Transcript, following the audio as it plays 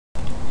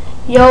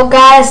Yo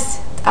guys,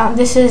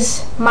 this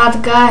is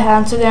Mad Guy,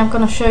 and today I'm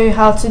going to show you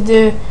how to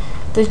do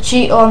the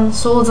cheat on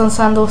Swords and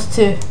Sandals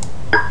 2.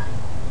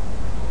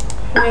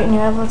 Create new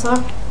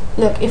avatar.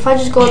 Look, if I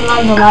just go and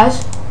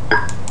randomize,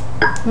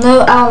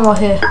 no armor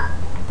here.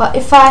 But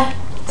if I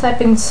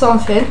type in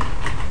something,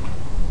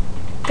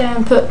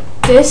 then put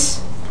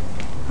this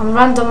and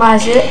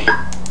randomize it,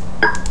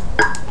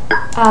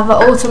 I have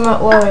an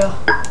ultimate warrior.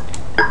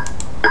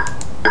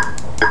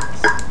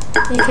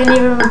 You can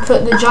even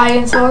put the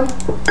giant on,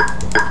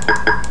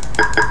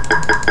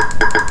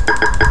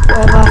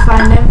 wherever I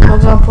find him. For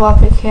example, I'll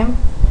pick him.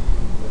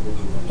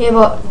 Yeah,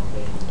 but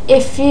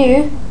if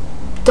you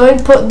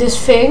don't put this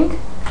thing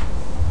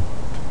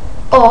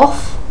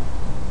off,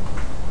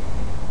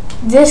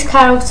 this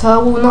character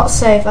will not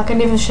save. I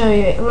can even show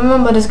you it.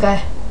 Remember this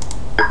guy.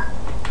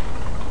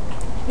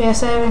 Yeah,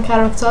 saving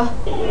character.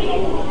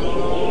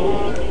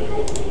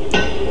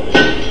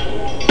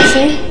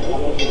 See?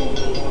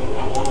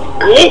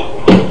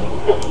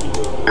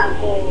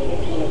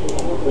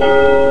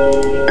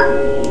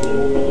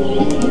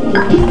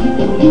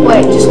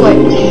 Wait, just wait.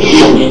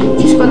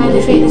 Just gonna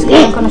defeat this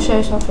guy. I'm gonna show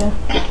you something.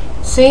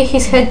 See,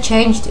 his head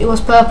changed. It was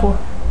purple.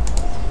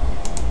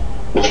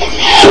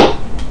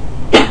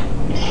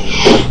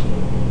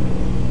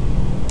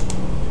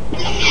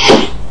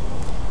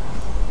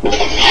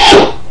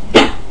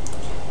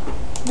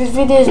 This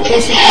video is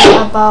basically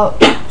about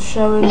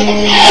showing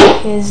you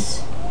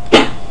his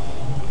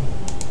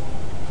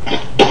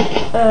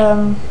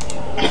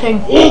thing.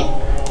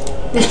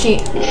 This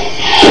cheat.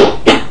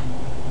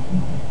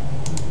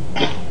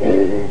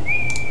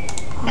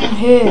 I'm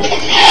here.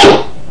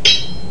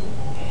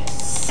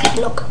 Yes.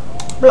 Block.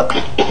 Block. I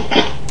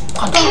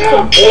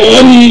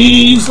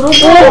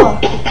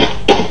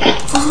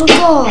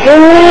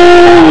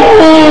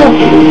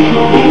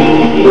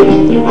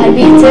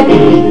beat him.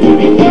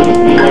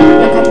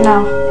 Look at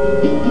now.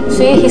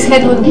 See, his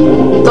head went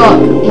dark.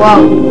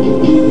 Wow.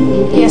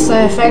 Yes,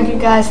 so thank you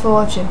guys for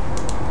watching.